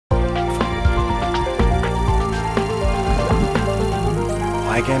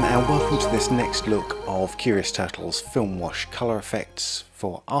again, and welcome to this next look of Curious Turtle's Film Wash Colour Effects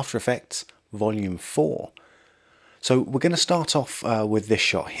for After Effects Volume 4. So we're going to start off with this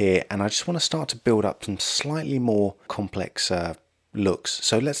shot here, and I just want to start to build up some slightly more complex looks.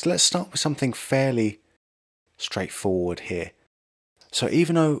 So let's start with something fairly straightforward here. So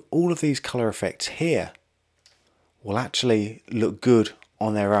even though all of these colour effects here will actually look good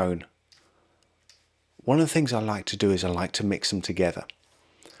on their own, one of the things I like to do is I like to mix them together.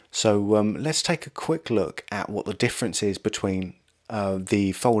 So let's take a quick look at what the difference is between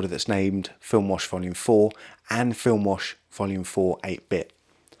the folder that's named Film Wash Volume 4 and Film Wash Volume 4 8-bit.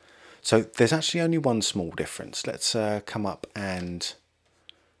 So there's actually only one small difference. Let's come up and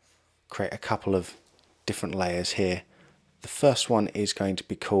create a couple of different layers here. The first one is going to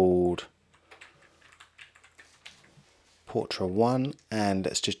be called Portrait 1, and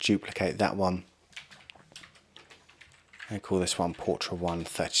let's just duplicate that one and call this one Portrait 1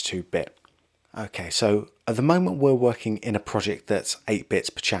 32-bit. Okay, so at the moment we're working in a project that's 8 bits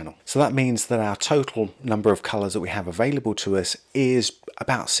per channel. So that means that our total number of colours that we have available to us is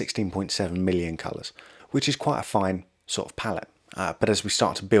about 16.7 million colours, which is quite a fine sort of palette. But as we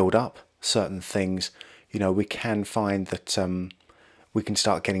start to build up certain things, you know, we can find that we can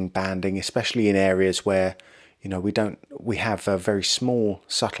start getting banding, especially in areas where, you know, we have very small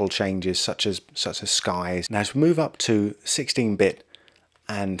subtle changes such as skies. Now as we move up to 16-bit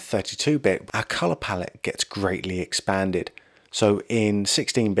and 32-bit, our colour palette gets greatly expanded. So in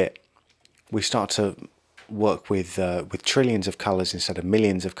 16-bit we start to work with trillions of colours instead of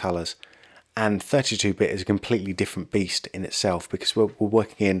millions of colours, and 32-bit is a completely different beast in itself because we're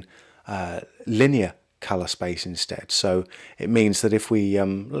working in linear colour space instead. So it means that if we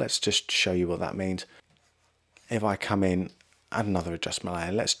let's just show you what that means. If I come in, add another adjustment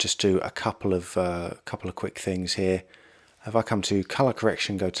layer, let's just do a couple of quick things here. If I come to color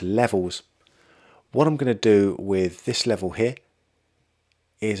correction, go to levels, what I'm going to do with this level here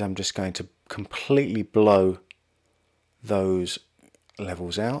is I'm just going to completely blow those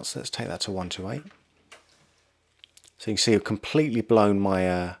levels out. So let's take that to 128. So you can see I've completely blown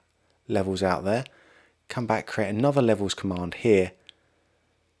my levels out there. Come back, create another levels command here.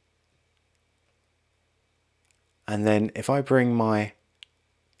 And then if I bring my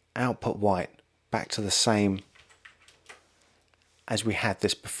output white back to the same as we had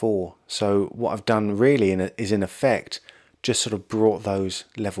this before, so what I've done really is in effect just sort of brought those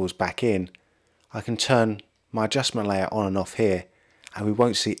levels back in, I can turn my adjustment layer on and off here and we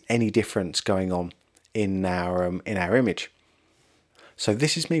won't see any difference going on in our image. So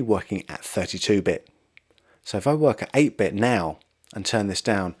this is me working at 32-bit. So if I work at 8-bit now and turn this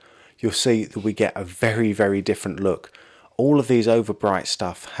down, you'll see that we get a very, very different look. All of these overbright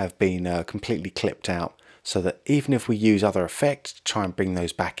stuff have been completely clipped out, so that even if we use other effects to try and bring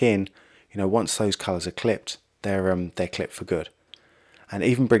those back in, you know, once those colours are clipped, they're clipped for good. And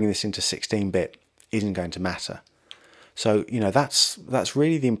even bringing this into 16-bit isn't going to matter. So, you know, that's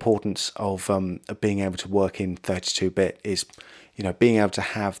really the importance of being able to work in 32-bit is, you know, being able to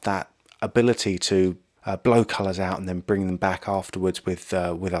have that ability to blow colours out and then bring them back afterwards with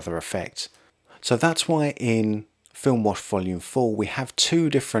other effects. So that's why in Film Wash Volume 4 we have two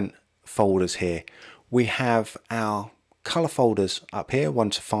different folders here. We have our colour folders up here, 1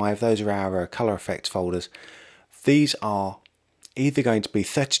 to 5, those are our colour effects folders. These are either going to be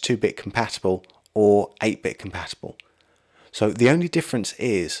 32-bit compatible or 8-bit compatible. So the only difference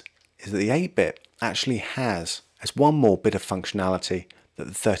is that the 8-bit actually has one more bit of functionality that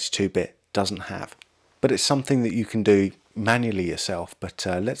the 32-bit doesn't have. But it's something that you can do manually yourself. But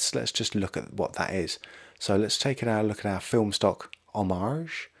let's just look at what that is. So let's take a look at our film stock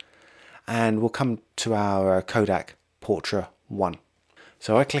homage, and we'll come to our Kodak Portrait 1.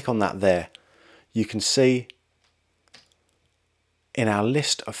 So I click on that there. You can see in our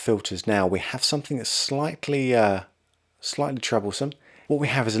list of filters now we have something that's slightly troublesome. What we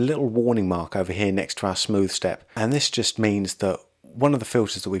have is a little warning mark over here next to our smooth step, and this just means that one of the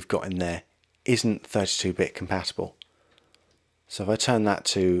filters that we've got in there isn't 32-bit compatible. So if I turn that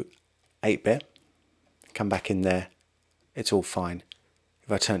to 8-bit, come back in there, it's all fine.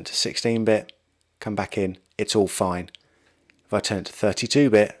 If I turn it to 16-bit, come back in, it's all fine. If I turn it to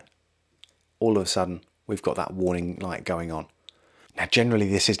 32-bit, all of a sudden we've got that warning light going on. Now generally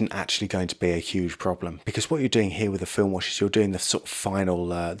this isn't actually going to be a huge problem, because what you're doing here with the film wash is you're doing the sort of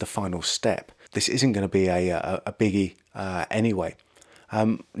final step. This isn't going to be a biggie anyway.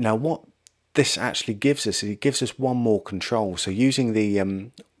 Now what this actually gives us, it gives us one more control. So using the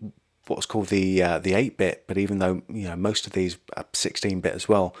what's called the 8-bit, but even though, you know, most of these are 16-bit as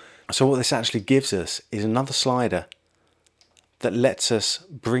well. So what this actually gives us is another slider that lets us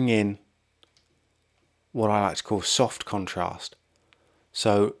bring in what I like to call soft contrast.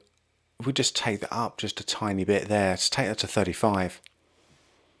 So if we just take that up just a tiny bit there, let's take that to 35.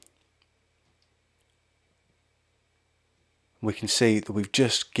 We can see that we've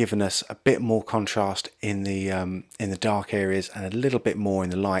just given us a bit more contrast in the dark areas and a little bit more in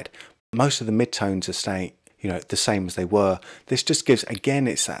the light. Most of the midtones are staying, the same as they were. This just gives, again,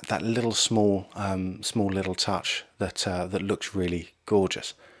 it's that little small little touch that looks really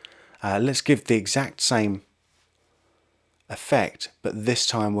gorgeous. Let's give the exact same effect, but this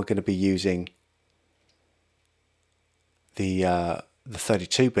time we're going to be using the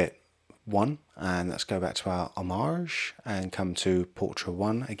 32-bit one, and let's go back to our homage and come to Portrait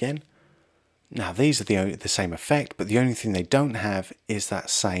 1 again. Now these are the same effect, but the only thing they don't have is that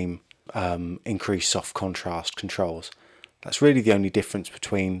same increased soft contrast controls. That's really the only difference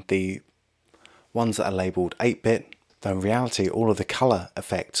between the ones that are labelled 8-bit, though in reality all of the colour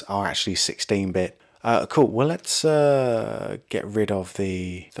effects are actually 16-bit. Cool, well let's get rid of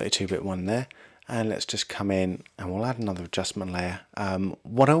the 32-bit one there, and let's just come in and we'll add another adjustment layer.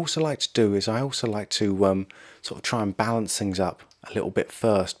 What I also like to do is I also like to sort of try and balance things up a little bit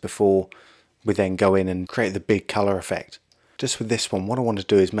first before we then go in and create the big colour effect. Just with this one, what I want to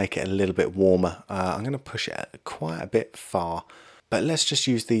do is make it a little bit warmer. I'm going to push it quite a bit far, but let's just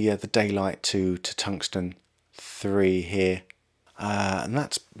use the daylight to tungsten 3 here. And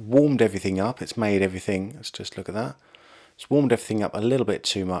that's warmed everything up. It's made everything, let's just look at that. It's warmed everything up a little bit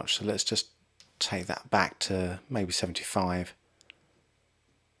too much, so let's just take that back to maybe 75.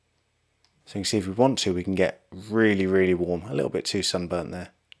 So you can see if we want to, we can get really, really warm. A little bit too sunburnt there.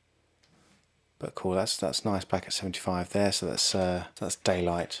 But cool, that's nice back at 75 there, so that's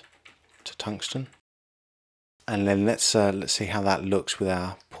daylight to tungsten. And then let's see how that looks with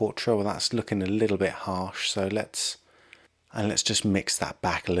our portrait. Well, that's looking a little bit harsh, so let's just mix that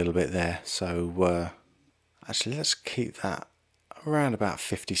back a little bit there. So actually let's keep that around about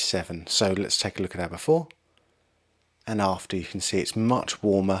 57. So let's take a look at our before and after. You can see it's much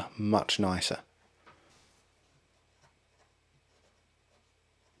warmer, much nicer.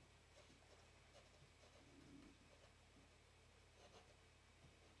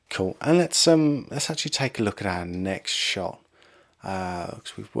 Cool, and let's actually take a look at our next shot,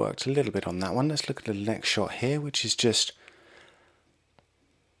 because we've worked a little bit on that one. Let's look at the next shot here, which is just,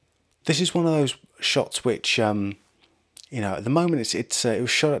 this is one of those shots which at the moment it was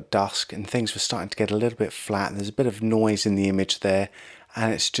shot at dusk and things were starting to get a little bit flat. There's a bit of noise in the image there,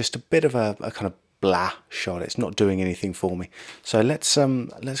 and it's just a bit of a kind of blah shot. It's not doing anything for me. So let's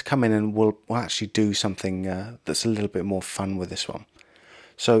come in and we'll actually do something that's a little bit more fun with this one.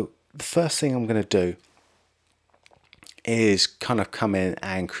 So the first thing I'm going to do is kind of come in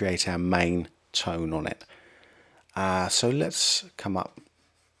and create our main tone on it. So let's come up,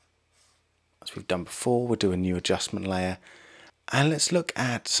 as we've done before, we'll do a new adjustment layer, and let's look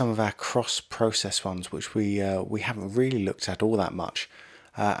at some of our cross-process ones, which we haven't really looked at all that much.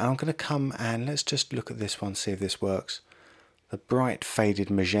 And I'm going to come and let's just look at this one, see if this works. The bright faded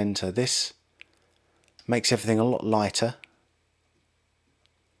magenta, this makes everything a lot lighter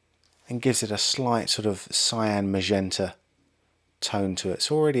and gives it a slight sort of cyan magenta tone to it.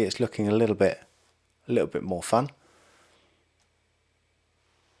 So already it's looking a little bit more fun.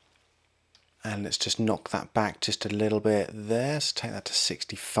 And let's just knock that back just a little bit there. So take that to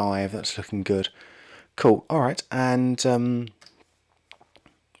 65. That's looking good. Cool. All right, and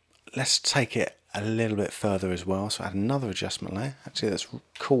let's take it a little bit further as well. So add another adjustment layer. Actually, let's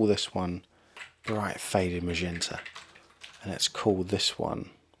call this one bright faded magenta, and let's call this one.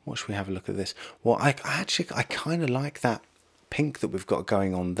 What should we have a look at this? Well, I kind of like that pink that we've got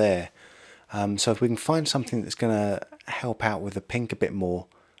going on there. So if we can find something that's going to help out with the pink a bit more,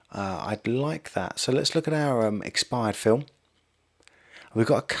 I'd like that. So let's look at our expired film. We've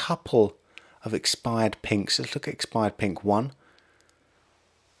got a couple of expired pinks. Let's look at expired pink 1.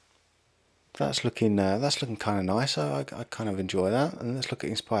 That's looking kind of nice. I kind of enjoy that. And let's look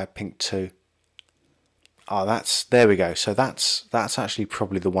at expired pink 2. Oh, there we go. So that's actually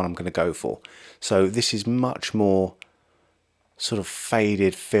probably the one I'm going to go for. So this is much more sort of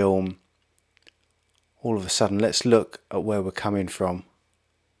faded film. All of a sudden, let's look at where we're coming from,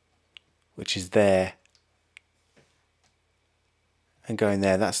 which is there, and going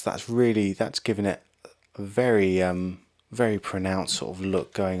there. That's giving it a very very pronounced sort of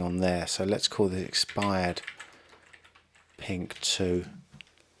look going on there. So let's call this expired pink 2,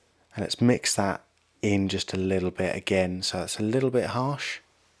 and let's mix that in just a little bit again. So it's a little bit harsh,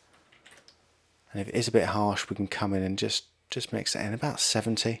 and if it is a bit harsh, we can come in and just mix it in about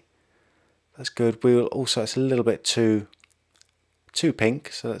 70. That's good. We'll also, it's a little bit too too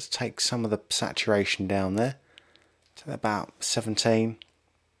pink, so let's take some of the saturation down there to about 17.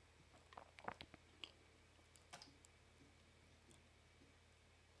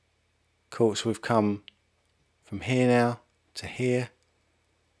 Cool, so we've come from here now to here.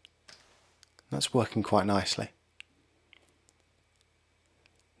 That's working quite nicely.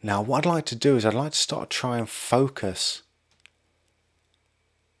 Now what I'd like to do is I'd like to start to try and focus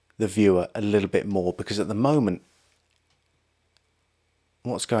the viewer a little bit more, because at the moment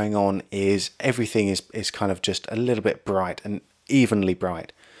what's going on is everything is kind of just a little bit bright and evenly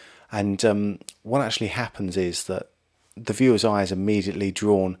bright, and what actually happens is that the viewer's eye is immediately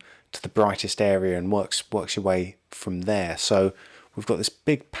drawn to the brightest area and works your way from there. So we've got this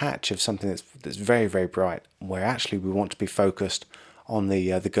big patch of something that's very, very bright, where actually we want to be focused on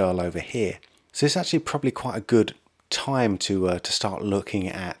the girl over here. So it's actually probably quite a good time to start looking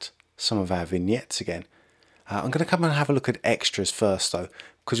at some of our vignettes again. I'm going to come and have a look at extras first though,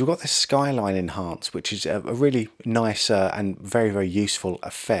 because we've got this Skyline Enhance, which is a really nice and very, very useful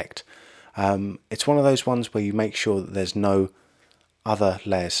effect. It's one of those ones where you make sure that there's no other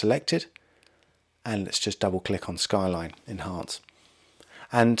layers selected, and let's just double click on Skyline Enhance.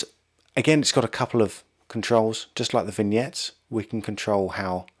 And again, it's got a couple of controls, just like the vignettes. We can control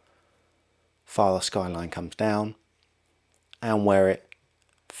how far the skyline comes down and where it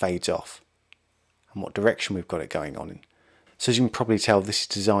fades off and what direction we've got it going on in. So as you can probably tell, this is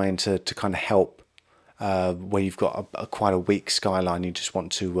designed to kind of help where you've got quite a weak skyline. You just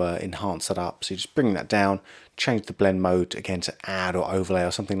want to enhance that up. So you just bring that down, change the blend mode again to add or overlay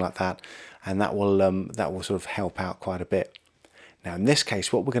or something like that, and that will sort of help out quite a bit. Now in this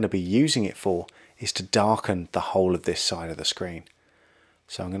case, what we're going to be using it for is to darken the whole of this side of the screen.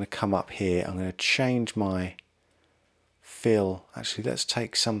 So I'm going to come up here, I'm going to change my fill. Actually, let's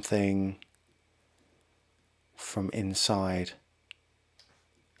take something from inside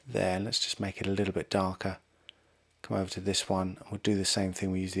there, let's just make it a little bit darker. Come over to this one, and we'll do the same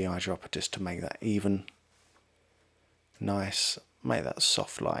thing. We use the eyedropper just to make that even. Nice, make that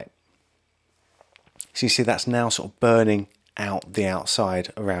soft light. So you see that's now sort of burning out the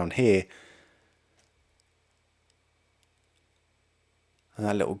outside around here. And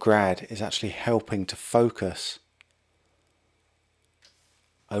that little grad is actually helping to focus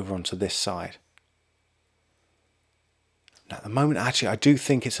over onto this side. Now at the moment, actually, I do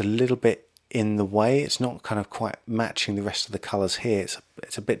think it's a little bit in the way. It's not kind of quite matching the rest of the colours here.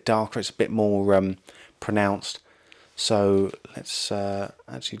 It's a bit darker, it's a bit more pronounced. So let's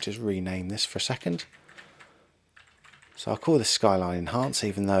actually just rename this for a second. So I'll call this Skyline Enhance,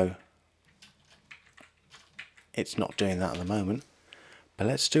 even though it's not doing that at the moment. But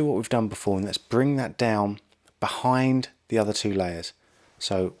let's do what we've done before, and let's bring that down behind the other two layers.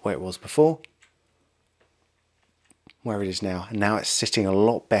 So where it was before, where it is now, and now it's sitting a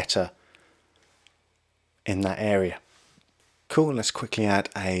lot better in that area. Cool, let's quickly add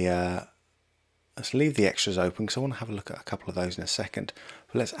a, let's leave the extras open because I want to have a look at a couple of those in a second.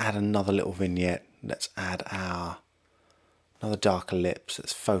 But let's add another little vignette. Let's add another darker lips.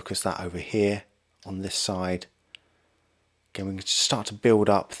 Let's focus that over here on this side. Again, we can start to build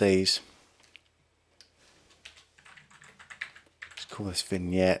up these. Let's call this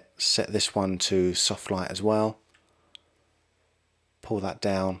vignette. Set this one to soft light as well. Pull that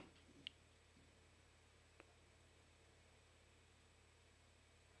down.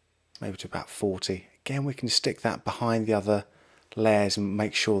 Maybe to about 40. Again, we can stick that behind the other layers and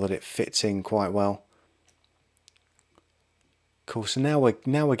make sure that it fits in quite well. Cool. So now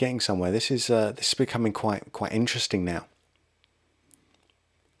we're getting somewhere. This is becoming quite interesting now.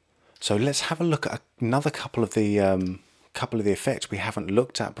 So let's have a look at another couple of the effects we haven't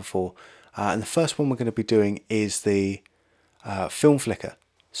looked at before. And the first one we're going to be doing is the film flicker.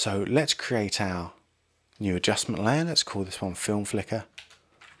 So let's create our new adjustment layer. Let's call this one film flicker.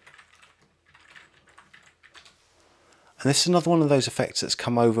 And this is another one of those effects that's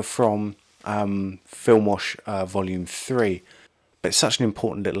come over from Film Wash Volume 3. But it's such an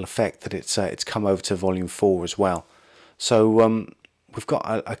important little effect that it's come over to Volume 4 as well. So we've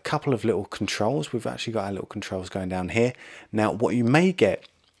got a couple of little controls. We've actually got our little controls going down here. Now what you may get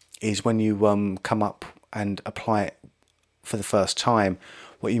is when you come up and apply it for the first time,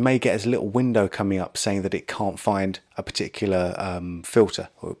 what you may get is a little window coming up saying that it can't find a particular filter.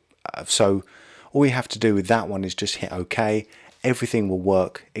 So all you have to do with that one is just hit OK. Everything will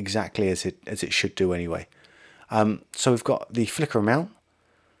work exactly as it should do anyway. So we've got the flicker amount,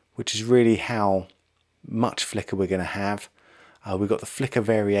 which is really how much flicker we're going to have. We've got the flicker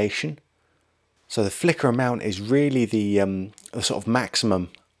variation. So the flicker amount is really the sort of maximum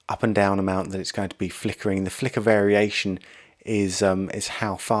up and down amount that it's going to be flickering. The flicker variation is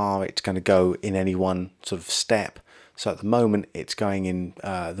how far it's going to go in any one sort of step. So at the moment it's going in,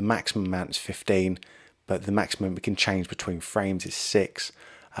 the maximum amount is 15, but the maximum it can change between frames is 6,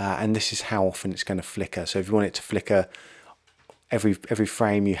 and this is how often it's going to flicker. So if you want it to flicker every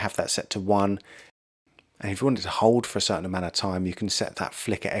frame, you have that set to 1, and if you want it to hold for a certain amount of time, you can set that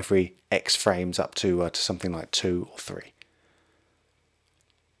flicker every X frames up to something like 2 or 3.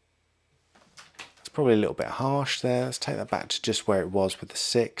 It's probably a little bit harsh there. Let's take that back to just where it was with the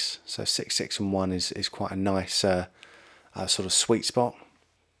 6. So 6, 6 and 1 is quite a nice sort of sweet spot.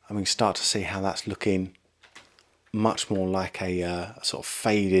 And we can start to see how that's looking much more like a sort of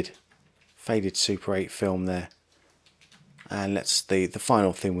faded Super 8 film there. And the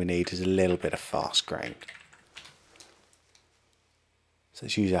final thing we need is a little bit of fast grain. So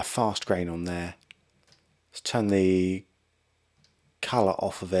let's use our fast grain on there. Let's turn the colour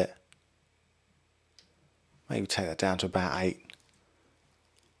off of it. Maybe take that down to about 8.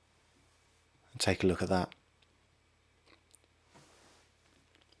 And take a look at that.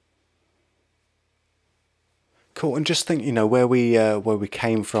 Cool, and just think, you know, where we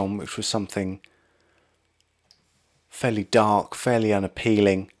came from, which was something fairly dark, fairly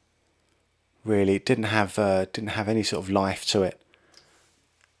unappealing. Really, it didn't have any sort of life to it.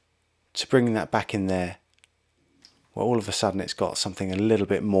 To bring that back in there, well, all of a sudden it's got something a little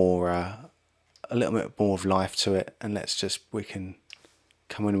bit more of life to it. And we can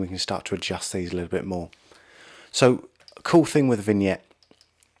come in and we can start to adjust these a little bit more. So, a cool thing with a vignette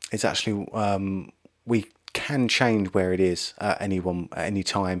is actually we can change where it is at any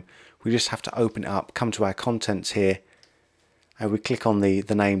time. We just have to open it up, come to our contents here, and we click on the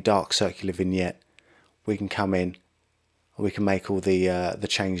name dark circular vignette. We can come in and we can make all the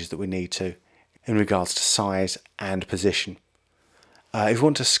changes that we need to in regards to size and position. If we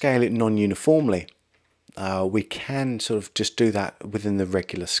want to scale it non-uniformly, we can sort of just do that within the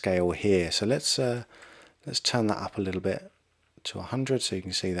regular scale here. So let's turn that up a little bit to 100 so you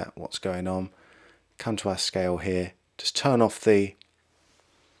can see that what's going on. Come to our scale here, just turn off the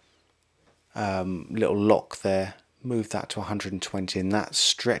little lock there, move that to 120, and that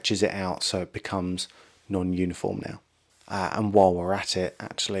stretches it out so it becomes non-uniform now. And while we're at it,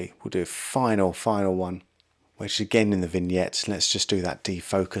 actually, we'll do a final one, which is again in the vignettes. Let's just do that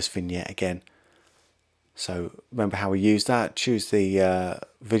defocus vignette again. So remember how we use that. Choose the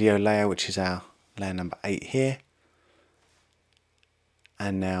video layer, which is our layer number 8 here.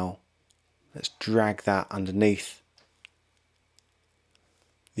 And now let's drag that underneath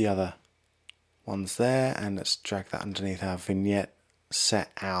the other ones there, and let's drag that underneath our vignette.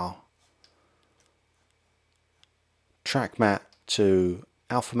 Set our track matte to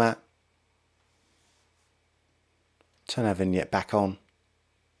alpha matte. Turn our vignette back on.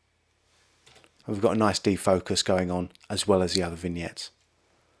 And we've got a nice defocus going on as well as the other vignettes.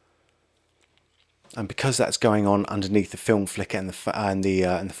 And because that's going on underneath the film flicker and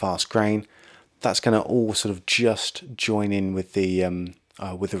the fast grain, that's going to all sort of just join in with the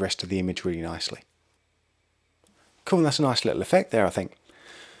rest of the image really nicely. Cool, and that's a nice little effect there, I think.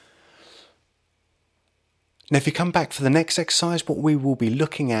 Now if you come back for the next exercise, what we will be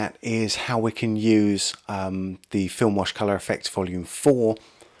looking at is how we can use the Film Wash Color Effects Volume 4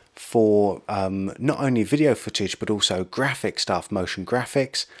 for not only video footage but also graphic stuff, motion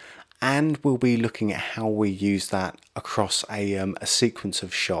graphics, and we'll be looking at how we use that across a sequence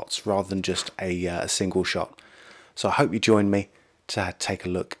of shots rather than just a single shot. So I hope you join me to take a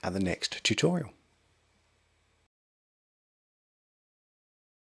look at the next tutorial.